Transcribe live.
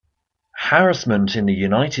Harassment in the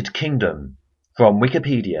United Kingdom, from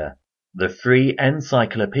Wikipedia, the free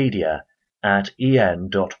encyclopedia at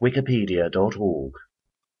en.wikipedia.org.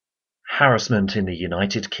 Harassment in the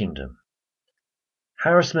United Kingdom.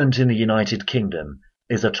 Harassment in the United Kingdom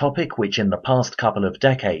is a topic which in the past couple of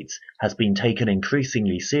decades has been taken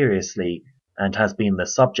increasingly seriously and has been the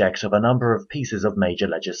subject of a number of pieces of major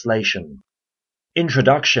legislation.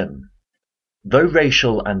 Introduction. Though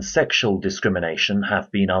racial and sexual discrimination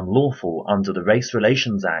have been unlawful under the Race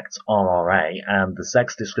Relations Act (RRA) and the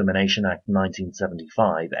Sex Discrimination Act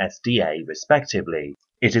 1975 (SDA) respectively,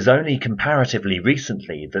 it is only comparatively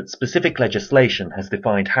recently that specific legislation has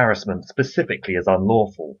defined harassment specifically as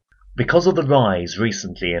unlawful. Because of the rise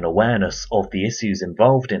recently in awareness of the issues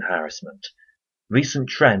involved in harassment, recent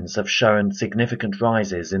trends have shown significant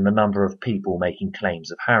rises in the number of people making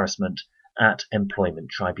claims of harassment at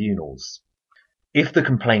employment tribunals. If the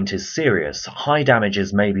complaint is serious, high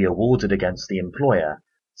damages may be awarded against the employer,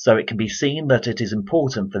 so it can be seen that it is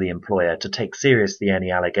important for the employer to take seriously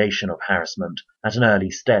any allegation of harassment at an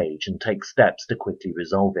early stage and take steps to quickly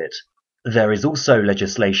resolve it. There is also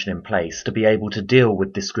legislation in place to be able to deal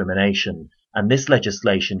with discrimination, and this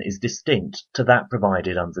legislation is distinct to that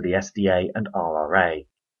provided under the SDA and RRA.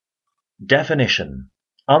 Definition.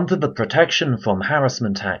 Under the Protection from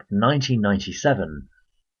Harassment Act 1997,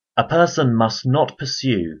 a person must not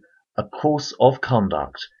pursue a course of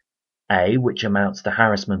conduct, A, which amounts to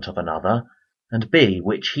harassment of another, and B,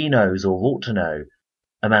 which he knows or ought to know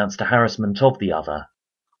amounts to harassment of the other.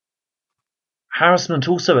 Harassment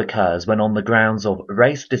also occurs when on the grounds of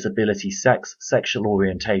race, disability, sex, sexual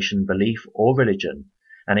orientation, belief, or religion,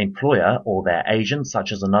 an employer or their agent,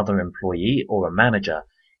 such as another employee or a manager,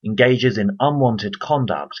 engages in unwanted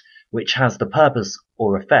conduct which has the purpose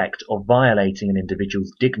or effect of violating an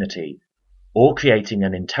individual's dignity, or creating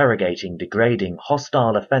an interrogating, degrading,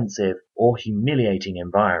 hostile, offensive, or humiliating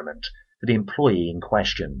environment for the employee in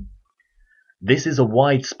question. This is a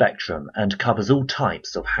wide spectrum and covers all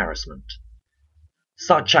types of harassment.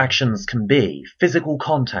 Such actions can be physical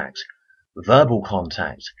contact, verbal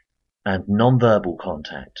contact, and non-verbal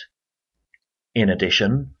contact. In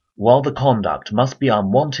addition, while the conduct must be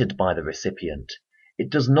unwanted by the recipient, it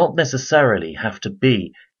does not necessarily have to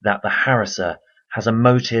be that the harasser has a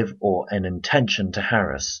motive or an intention to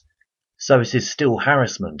harass, so it is still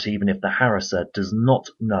harassment even if the harasser does not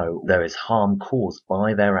know there is harm caused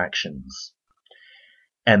by their actions.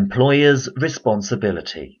 Employer's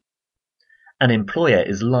responsibility. An employer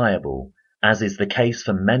is liable, as is the case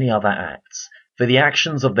for many other acts, for the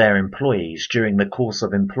actions of their employees during the course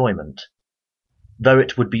of employment. Though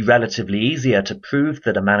it would be relatively easier to prove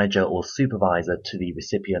that a manager or supervisor to the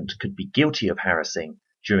recipient could be guilty of harassing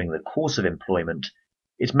during the course of employment,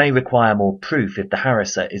 it may require more proof if the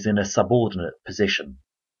harasser is in a subordinate position.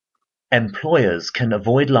 Employers can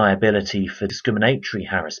avoid liability for discriminatory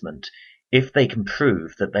harassment if they can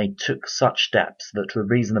prove that they took such steps that were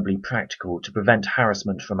reasonably practical to prevent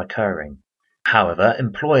harassment from occurring. However,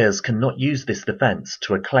 employers cannot use this defense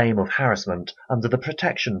to a claim of harassment under the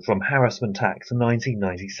Protection from Harassment Act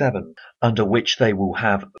 1997, under which they will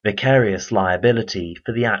have vicarious liability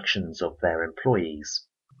for the actions of their employees.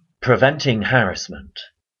 Preventing harassment.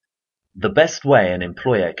 The best way an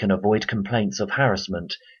employer can avoid complaints of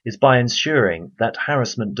harassment is by ensuring that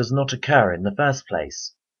harassment does not occur in the first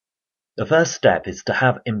place. The first step is to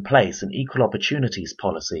have in place an equal opportunities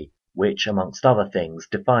policy, which, amongst other things,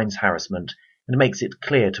 defines harassment and makes it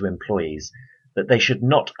clear to employees that they should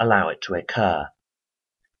not allow it to occur.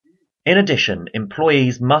 In addition,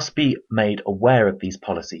 employees must be made aware of these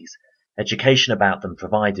policies, education about them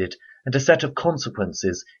provided, and a set of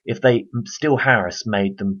consequences if they still harass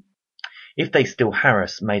made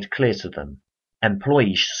clear to them.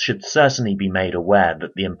 Employees should certainly be made aware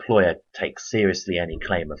that the employer takes seriously any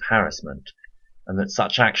claim of harassment, and that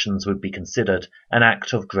such actions would be considered an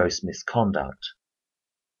act of gross misconduct.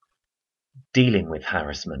 Dealing with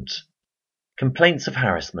harassment. Complaints of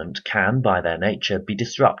harassment can, by their nature, be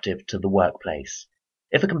disruptive to the workplace.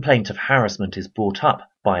 If a complaint of harassment is brought up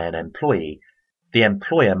by an employee, the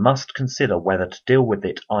employer must consider whether to deal with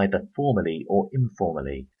it either formally or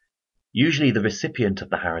informally. Usually the recipient of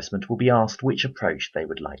the harassment will be asked which approach they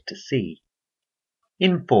would like to see.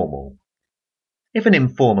 Informal. If an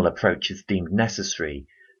informal approach is deemed necessary,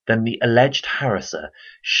 then the alleged harasser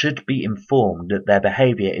should be informed that their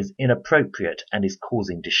behavior is inappropriate and is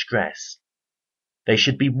causing distress. They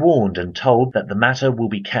should be warned and told that the matter will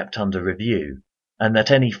be kept under review, and that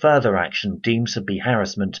any further action deemed to be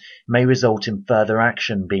harassment may result in further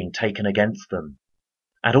action being taken against them.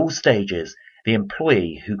 At all stages, the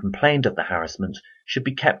employee who complained of the harassment should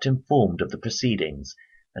be kept informed of the proceedings,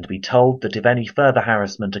 and be told that if any further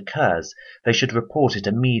harassment occurs, they should report it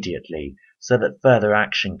immediately so that further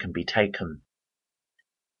action can be taken.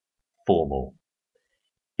 Formal.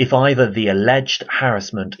 If either the alleged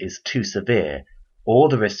harassment is too severe or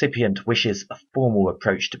the recipient wishes a formal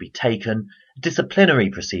approach to be taken, a disciplinary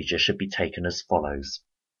procedure should be taken as follows.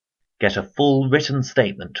 Get a full written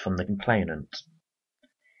statement from the complainant.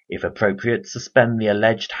 If appropriate, suspend the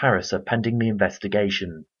alleged harasser pending the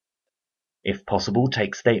investigation. If possible,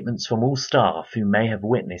 take statements from all staff who may have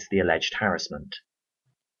witnessed the alleged harassment.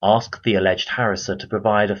 Ask the alleged harasser to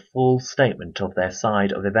provide a full statement of their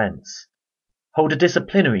side of events. Hold a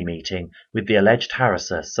disciplinary meeting with the alleged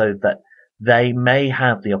harasser so that they may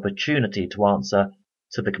have the opportunity to answer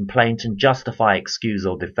to the complaint and justify, excuse,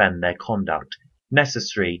 or defend their conduct,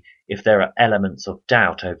 necessary if there are elements of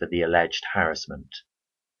doubt over the alleged harassment.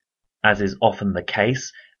 As is often the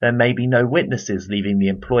case, there may be no witnesses, leaving the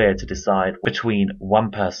employer to decide between one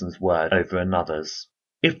person's word over another's.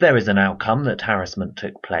 If there is an outcome that harassment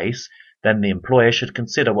took place, then the employer should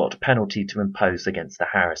consider what penalty to impose against the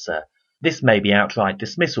harasser. This may be outright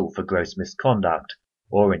dismissal for gross misconduct,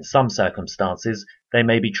 or in some circumstances they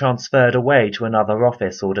may be transferred away to another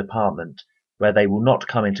office or department, where they will not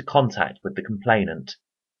come into contact with the complainant.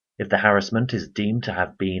 If the harassment is deemed to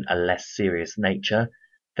have been a less serious nature,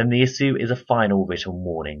 then the issue is a final written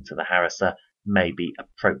warning to the harasser may be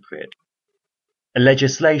appropriate.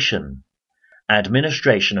 Legislation.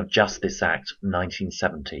 Administration of Justice Act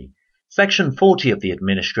 1970. Section 40 of the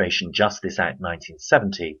Administration Justice Act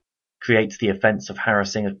 1970 creates the offence of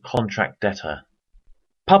harassing a contract debtor.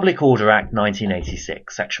 Public Order Act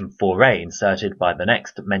 1986, Section 4A, inserted by the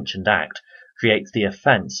next mentioned Act, creates the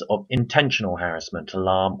offence of intentional harassment,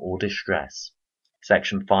 alarm, or distress.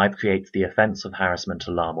 Section 5 creates the offence of harassment,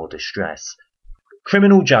 alarm, or distress.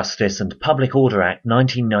 Criminal Justice and Public Order Act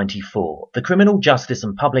 1994. The Criminal Justice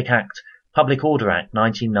and Public Order Act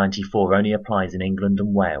 1994 only applies in England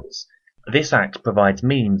and Wales. This Act provides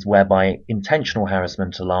means whereby intentional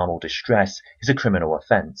harassment, alarm, or distress is a criminal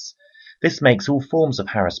offence. This makes all forms of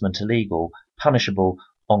harassment illegal, punishable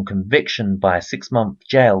on conviction by a 6-month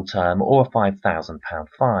jail term or a £5,000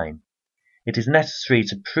 fine. It is necessary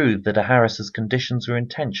to prove that a harasser's conditions were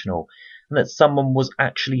intentional and that someone was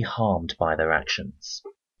actually harmed by their actions.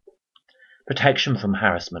 Protection from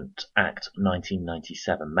Harassment Act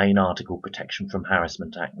 1997. Main article, Protection from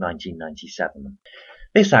Harassment Act 1997.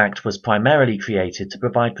 This act was primarily created to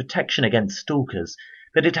provide protection against stalkers,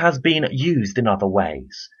 but it has been used in other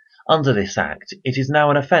ways. Under this act, it is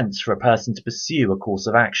now an offence for a person to pursue a course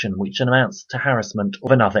of action which amounts to harassment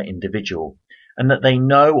of another individual, and that they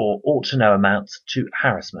know or ought to know amounts to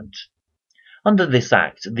harassment. Under this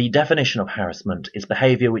Act, the definition of harassment is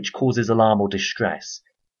behaviour which causes alarm or distress.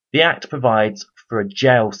 The Act provides for a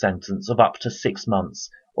jail sentence of up to 6 months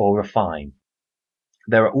or a fine.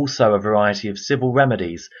 There are also a variety of civil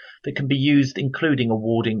remedies that can be used, including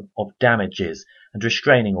awarding of damages and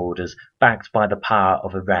restraining orders backed by the power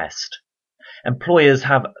of arrest. Employers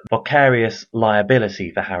have vicarious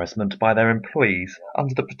liability for harassment by their employees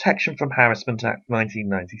under the Protection from Harassment Act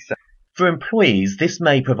 1997. For employees, this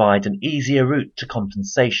may provide an easier route to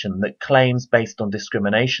compensation that claims based on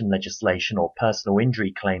discrimination legislation or personal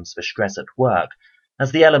injury claims for stress at work,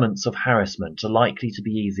 as the elements of harassment are likely to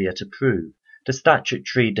be easier to prove. The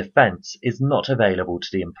statutory defence is not available to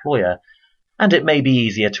the employer, and it may be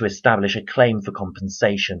easier to establish a claim for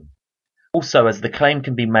compensation. Also, as the claim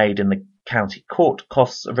can be made in the county court,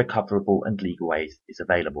 costs are recoverable and legal aid is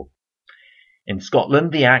available. In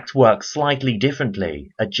Scotland, the Act works slightly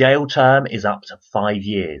differently. A jail term is up to 5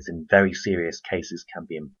 years. In very serious cases can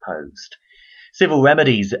be imposed. Civil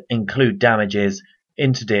remedies include damages,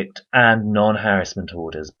 interdict, and non-harassment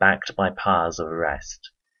orders backed by powers of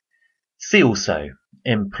arrest. See also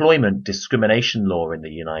employment discrimination law in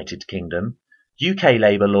the United Kingdom, UK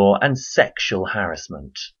labour law, and sexual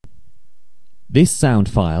harassment. This sound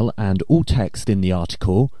file and all text in the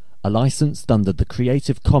article are licensed under the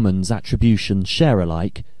Creative Commons Attribution Share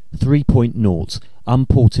Alike 3.0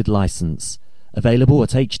 unported license, available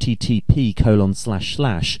at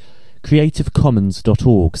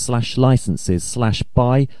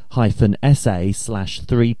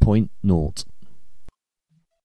http://creativecommons.org/licenses/by-sa/3.0.